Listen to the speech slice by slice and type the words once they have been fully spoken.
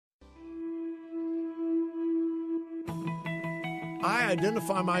I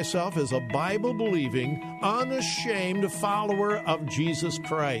identify myself as a Bible-believing, unashamed follower of Jesus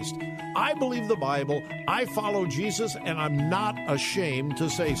Christ. I believe the Bible, I follow Jesus, and I'm not ashamed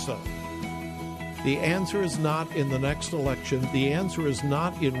to say so. The answer is not in the next election. The answer is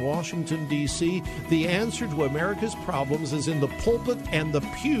not in Washington, D.C. The answer to America's problems is in the pulpit and the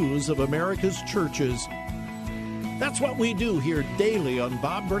pews of America's churches. That's what we do here daily on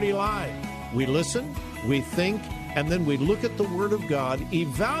Bob Burney Live. We listen, we think, and then we look at the Word of God,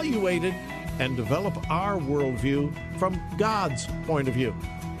 evaluate it, and develop our worldview from God's point of view.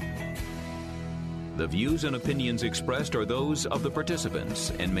 The views and opinions expressed are those of the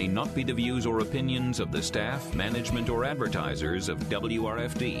participants and may not be the views or opinions of the staff, management, or advertisers of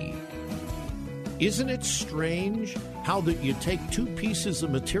WRFD. Isn't it strange how that you take two pieces of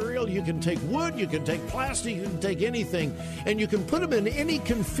material, you can take wood, you can take plastic, you can take anything, and you can put them in any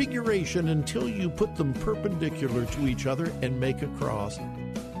configuration until you put them perpendicular to each other and make a cross.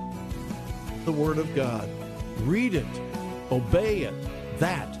 The Word of God. Read it. Obey it.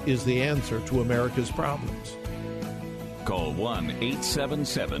 That is the answer to America's problems. Call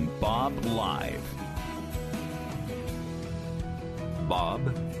 1-877-BOB-LIVE.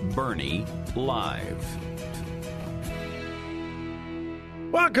 Bob Burney Live.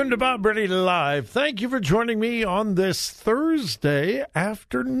 Welcome to Bob Burney Live. Thank you for joining me on this Thursday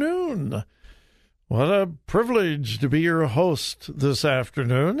afternoon. What a privilege to be your host this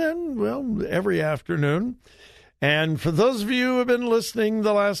afternoon, and, well, every afternoon. And for those of you who have been listening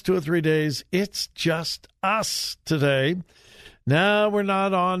the last 2 or 3 days, it's just us today. No, we're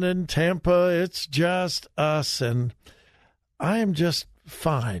not on in Tampa. It's just us, and I am just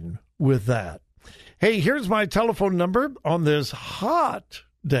fine with that. Hey, here's my telephone number on this hot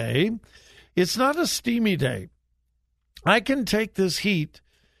day. It's not a steamy day. I can take this heat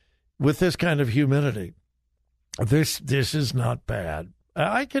with this kind of humidity. This is not bad.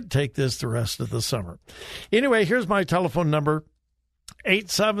 I could take this the rest of the summer. Anyway, here's my telephone number,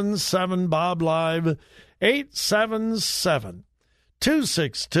 877-BOB-LIVE,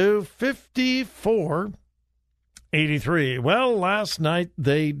 877-262-5483. Well, last night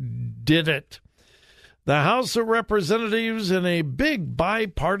they did it. The House of Representatives, in a big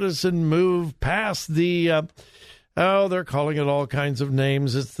bipartisan move, passed the, they're calling it all kinds of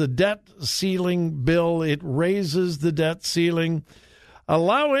names. It's the debt ceiling bill. It raises the debt ceiling,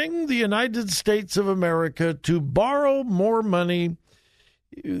 allowing the United States of America to borrow more money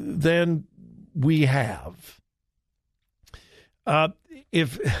than we have.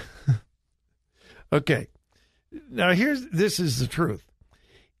 Okay, now this is the truth.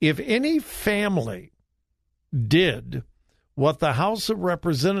 If any family did what the House of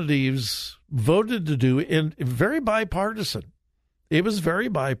Representatives voted to do, in very bipartisan, it was very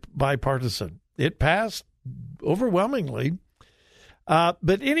bipartisan. It passed overwhelmingly.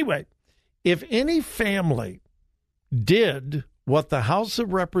 But anyway, if any family did what the House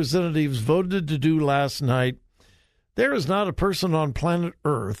of Representatives voted to do last night, there is not a person on planet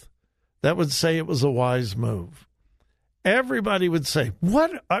Earth that would say it was a wise move. Everybody would say,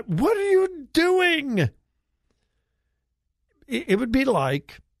 what are you doing? It would be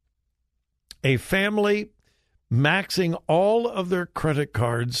like a family maxing all of their credit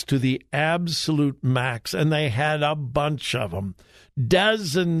cards to the absolute max, and they had a bunch of them.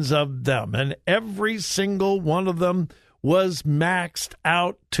 Dozens of them, and every single one of them was maxed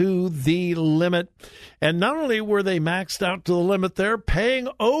out to the limit. And not only were they maxed out to the limit, they're paying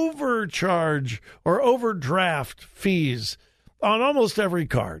overcharge or overdraft fees on almost every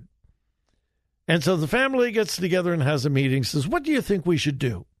card. And so the family gets together and has a meeting, says, what do you think we should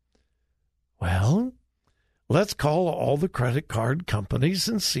do? Well, let's call all the credit card companies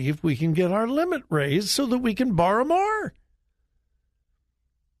and see if we can get our limit raised so that we can borrow more.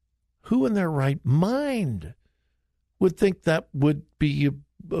 Who in their right mind would think that would be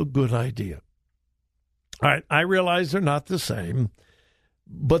a good idea? All right, I realize they're not the same,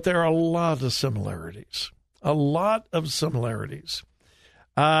 but there are a lot of similarities. A lot of similarities.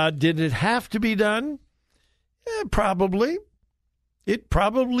 Did it have to be done? Probably. It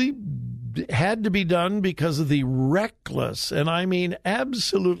probably had to be done because of the reckless, and I mean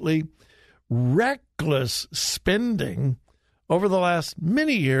absolutely reckless spending over the last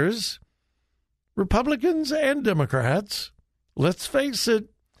many years. Republicans and Democrats, let's face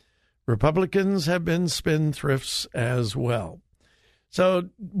it, Republicans have been spendthrifts as well. So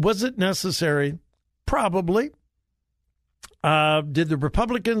was it necessary? Probably. Did the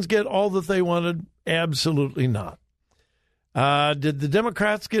Republicans get all that they wanted? Absolutely not. Did the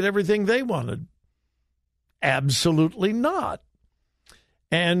Democrats get everything they wanted? Absolutely not.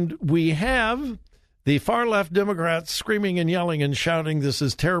 And we have The far-left Democrats screaming and yelling and shouting, this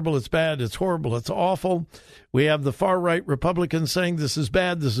is terrible, it's bad, it's horrible, it's awful. We have the far-right Republicans saying this is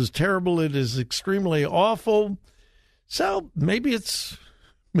bad, this is terrible, it is extremely awful. So maybe it's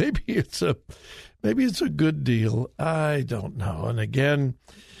a good deal. I don't know. And again,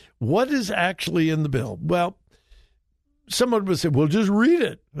 what is actually in the bill? Well, someone would say, well, just read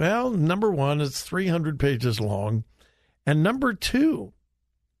it. Well, number one, it's 300 pages long. And number two,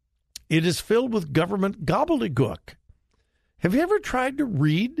 it is filled with government gobbledygook. Have you ever tried to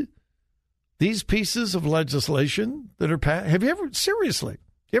read these pieces of legislation that are passed? Have you ever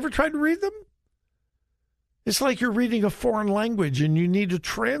tried to read them? It's like you're reading a foreign language and you need a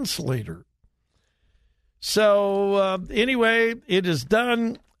translator. So anyway, it is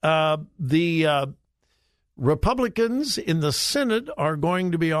done. The Republicans in the Senate are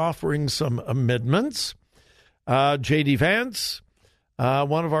going to be offering some amendments. J.D. Vance,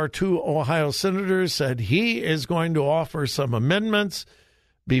 one of our two Ohio senators, said he is going to offer some amendments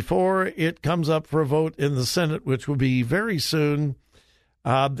before it comes up for a vote in the Senate, which will be very soon.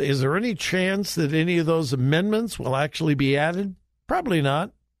 Is there any chance that any of those amendments will actually be added? Probably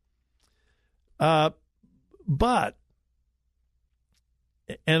not. But,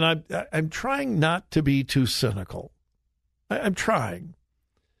 and I'm trying not to be too cynical. I'm trying.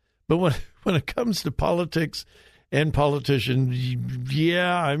 But when it comes to politics and politicians,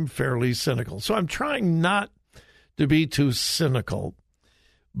 yeah, I'm fairly cynical. So I'm trying not to be too cynical.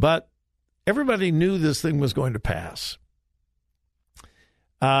 But everybody knew this thing was going to pass.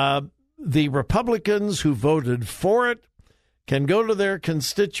 The Republicans who voted for it can go to their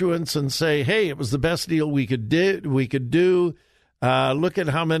constituents and say, hey, it was the best deal we could do. Look at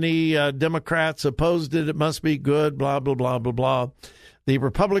how many Democrats opposed it. It must be good, blah, blah, blah, blah, blah. The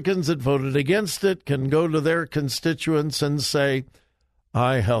Republicans that voted against it can go to their constituents and say,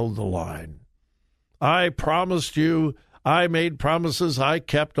 I held the line. I promised you. I made promises. I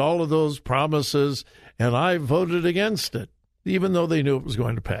kept all of those promises, and I voted against it, even though they knew it was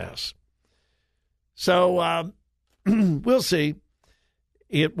going to pass. So we'll see.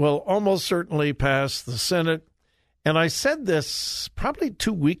 It will almost certainly pass the Senate. And I said this probably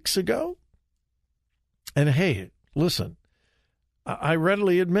 2 weeks ago. And hey, listen, I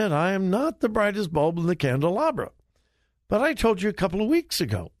readily admit I am not the brightest bulb in the candelabra. But I told you a couple of weeks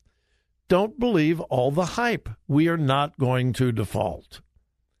ago, don't believe all the hype. We are not going to default.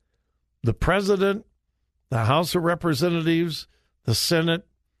 The president, the House of Representatives, the Senate,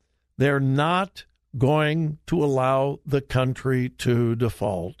 they're not going to allow the country to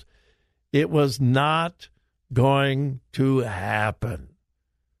default. It was not going to happen.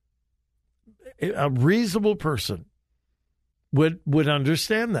 A reasonable person would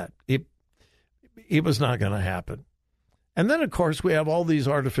understand that. It was not going to happen. And then, of course, we have all these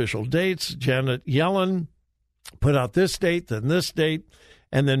artificial dates. Janet Yellen put out this date, then this date,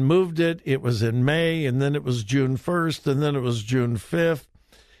 and then moved it. It was in May, and then it was June 1st, and then it was June 5th.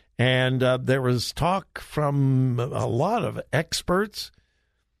 And there was talk from a lot of experts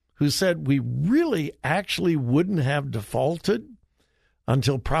who said we really actually wouldn't have defaulted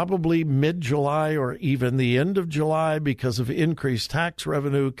until probably mid-July or even the end of July because of increased tax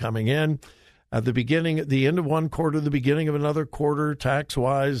revenue coming in at the end of one quarter, the beginning of another quarter,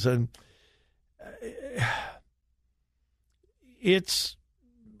 tax-wise. And it's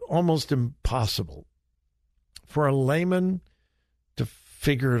almost impossible for a layman to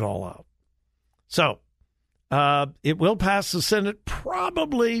figure it all out. So it will pass the Senate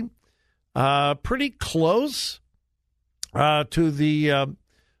probably pretty close to the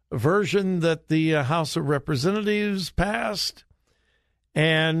version that the House of Representatives passed.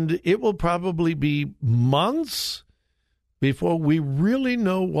 And it will probably be months before we really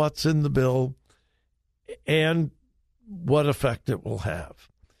know what's in the bill and what effect it will have.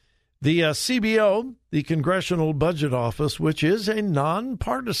 The CBO, the Congressional Budget Office, which is a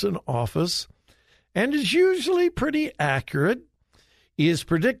nonpartisan office and is usually pretty accurate, is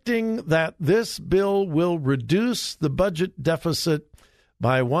predicting that this bill will reduce the budget deficit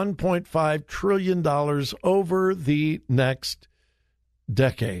by $1.5 trillion over the next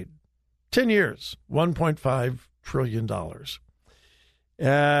decade. 10 years, $1.5 trillion.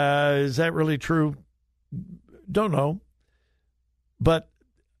 Is that really true? Don't know. But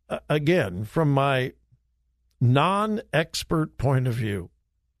again, from my non-expert point of view,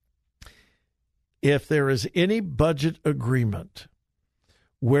 if there is any budget agreement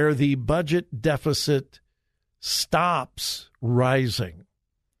where the budget deficit stops rising,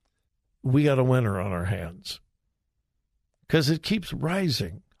 we got a winner on our hands. Because it keeps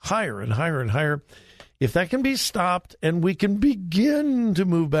rising higher and higher and higher. If that can be stopped and we can begin to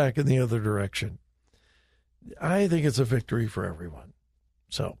move back in the other direction, I think it's a victory for everyone.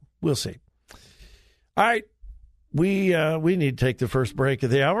 So we'll see. All right. We need to take the first break of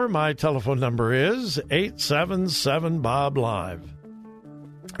the hour. My telephone number is 877-BOB-LIVE.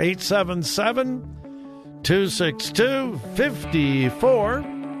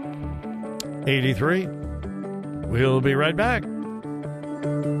 877-262-5483. We'll be right back.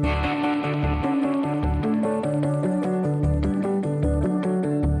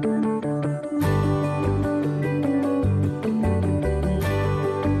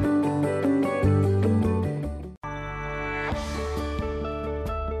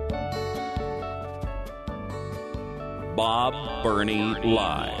 Bob Burney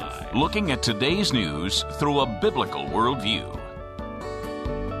Live. Looking at today's news through a biblical worldview.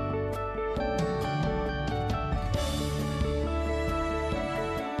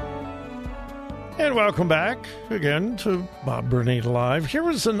 And welcome back again to Bob Burney Live. Here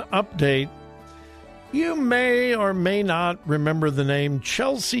is an update. You may or may not remember the name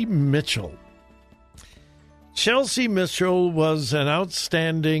Chelsea Mitchell. Chelsea Mitchell was an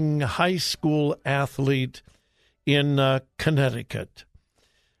outstanding high school athlete in Connecticut.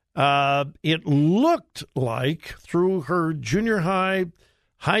 It looked like through her junior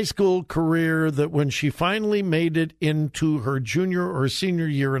high school career that when she finally made it into her junior or senior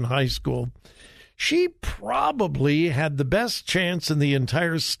year in high school, she probably had the best chance in the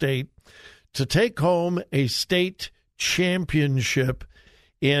entire state to take home a state championship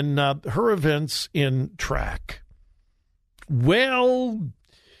in her events in track. Well,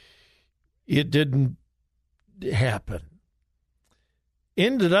 it didn't happen.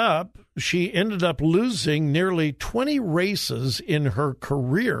 She ended up losing nearly 20 races in her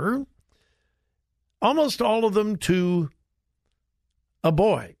career, almost all of them to a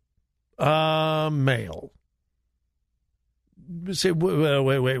boy, a male. Say,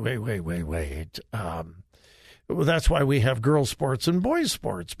 wait. Well, that's why we have girls' sports and boys'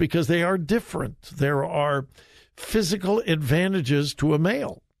 sports, because they are different. There are physical advantages to a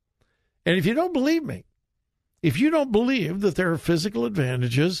male. And if you don't believe me, if you don't believe that there are physical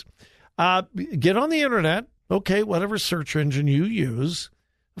advantages, get on the internet, okay, whatever search engine you use.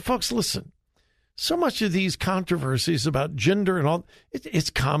 Folks, listen, so much of these controversies about gender and all,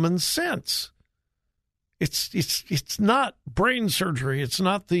 it's common sense. It's not brain surgery. It's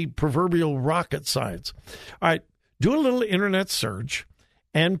not the proverbial rocket science. All right, do a little internet search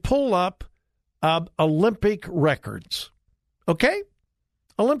and pull up Olympic records, okay?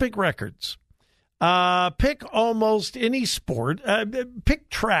 Olympic records. Pick almost any sport. Pick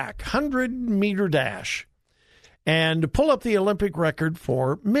track, 100-meter dash, and pull up the Olympic record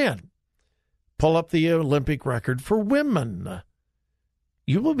for men. Pull up the Olympic record for women.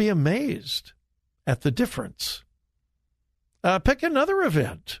 You will be amazed at the difference. Pick another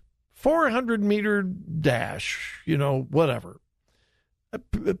event, 400-meter dash, whatever.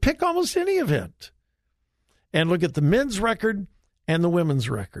 Pick almost any event and look at the men's record and the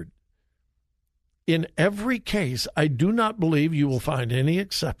women's record. In every case, I do not believe you will find any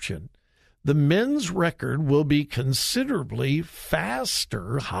exception. The men's record will be considerably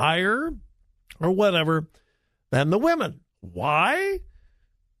faster, higher, or whatever, than the women. Why?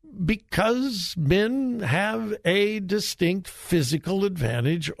 Because men have a distinct physical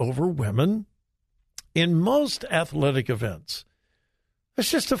advantage over women in most athletic events. It's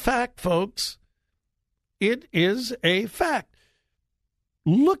just a fact, folks. It is a fact.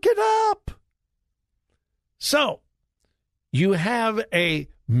 Look it up. So, you have a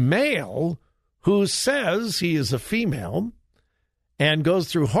male who says he is a female and goes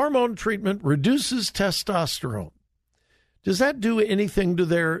through hormone treatment, reduces testosterone. Does that do anything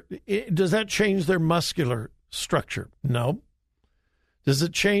to does that change their muscular structure? No. Does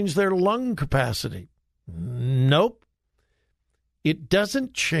it change their lung capacity? Nope. It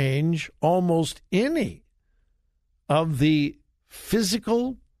doesn't change almost any of the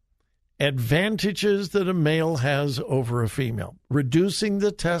physical advantages that a male has over a female. Reducing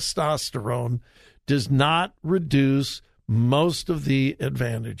the testosterone does not reduce most of the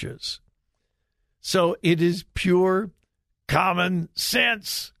advantages. So it is pure common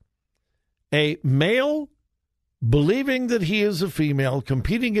sense. A male believing that he is a female,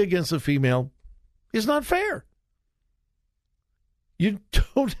 competing against a female, is not fair. You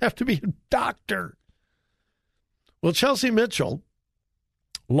don't have to be a doctor. Well, Chelsea Mitchell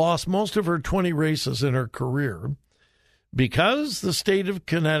lost most of her 20 races in her career because the state of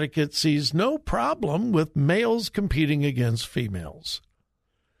Connecticut sees no problem with males competing against females.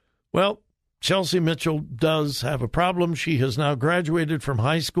 Well, Chelsea Mitchell does have a problem. She has now graduated from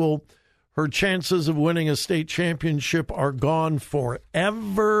high school. Her chances of winning a state championship are gone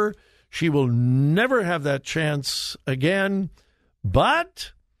forever. She will never have that chance again,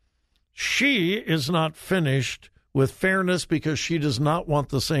 but she is not finished with fairness because she does not want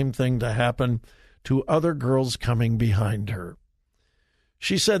the same thing to happen to other girls coming behind her.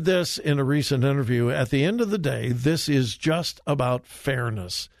 She said this in a recent interview. At the end of the day, this is just about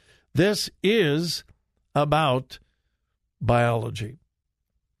fairness. This is about biology.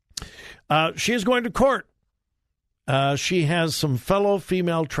 She is going to court. She has some fellow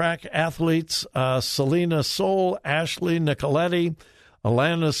female track athletes, Selena Soule, Ashley Nicoletti,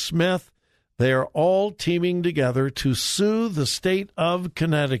 Alana Smith. They are all teaming together to sue the state of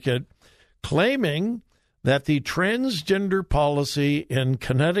Connecticut, claiming that the transgender policy in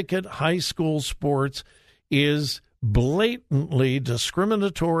Connecticut high school sports is blatantly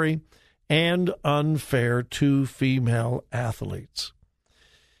discriminatory and unfair to female athletes.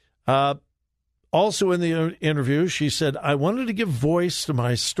 Also in the interview, she said, I wanted to give voice to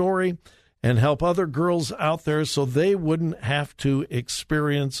my story and help other girls out there so they wouldn't have to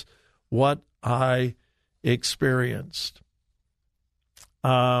experience what I experienced.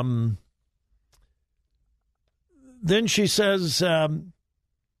 Then she says,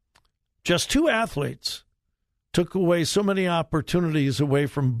 just 2 athletes took away so many opportunities away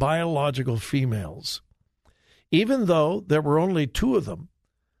from biological females. Even though there were only 2 of them,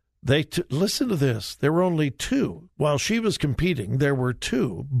 listen to this, there were only 2. While she was competing, there were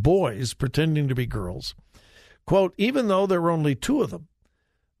 2 boys pretending to be girls. Quote, even though there were only 2 of them,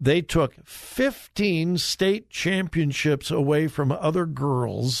 they took 15 state championships away from other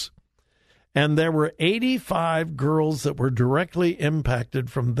girls, and there were 85 girls that were directly impacted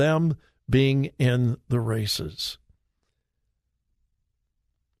from them being in the races.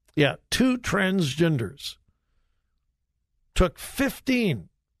 Yeah, 2 transgenders took 15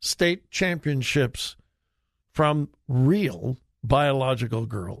 state championships from real biological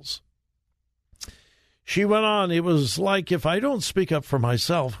girls. She went on, it was like, if I don't speak up for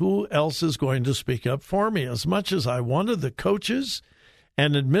myself, who else is going to speak up for me? As much as I wanted the coaches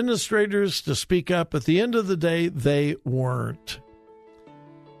and administrators to speak up, at the end of the day, they weren't.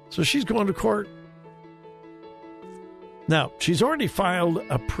 So she's going to court. Now, she's already filed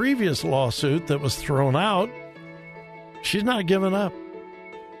a previous lawsuit that was thrown out. She's not giving up.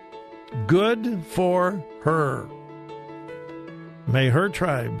 Good for her. May her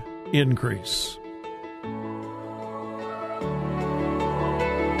tribe increase.